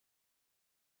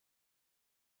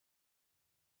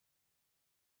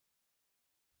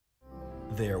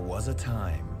There was a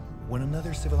time when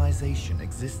another civilization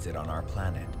existed on our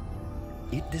planet.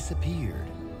 It disappeared,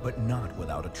 but not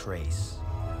without a trace.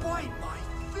 Bite my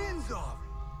fins off!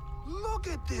 Look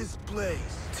at this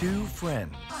place! Two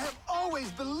friends I have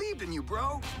always believed in you,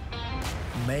 bro!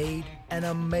 made an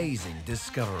amazing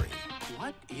discovery.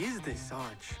 What is this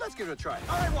arch? Let's give it a try.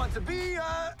 I want to be,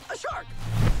 a shark!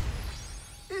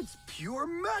 It's pure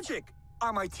magic!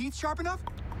 Are my teeth sharp enough?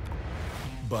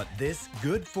 But this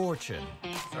good fortune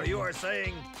So you are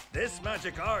saying this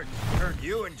magic art turned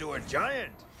you into a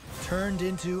giant? turned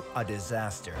into a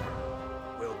disaster.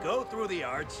 We'll go through the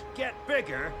arch, get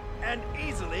bigger, and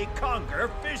easily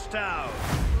conquer Fishtown.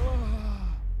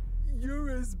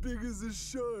 You're as big as a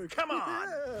shark. Come on!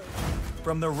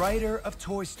 From the writer of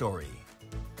Toy Story,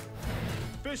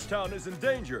 Fishtown is in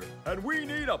danger, and we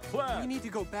need a plan. We need to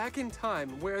go back in time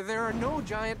where there are no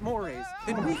giant morays.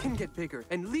 Then we can get bigger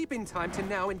and leap in time to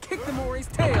now and kick the morays'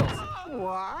 tails.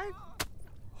 What?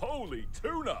 Holy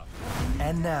tuna!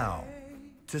 and now,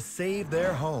 to save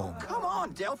their home, Come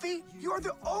on, Delphi! You're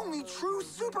the only true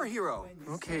superhero!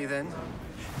 Okay, then.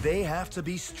 they have to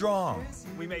be strong,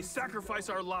 We may sacrifice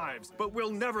our lives, but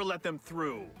we'll never let them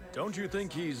through. Don't you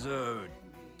think he's,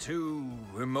 too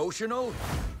emotional?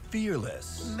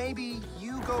 fearless, Maybe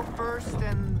you go first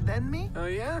and then me? Oh,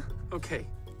 yeah? Okay.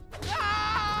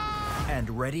 and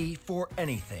ready for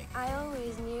anything. I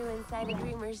always knew inside a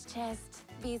dreamer's chest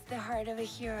beats the heart of a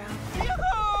hero.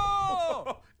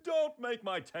 Don't make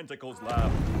my tentacles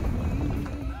laugh.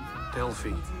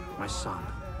 Delphi, my son,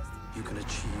 you can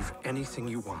achieve anything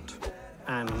you want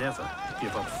and never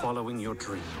give up following your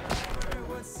dream.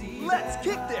 Let's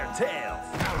kick their tails!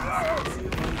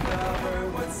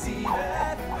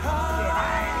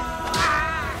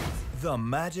 The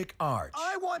magic arch.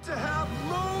 I want to have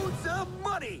loads of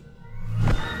money!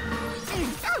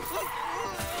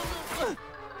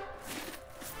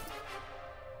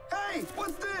 Hey,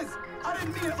 what's this? I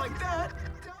didn't mean it like that!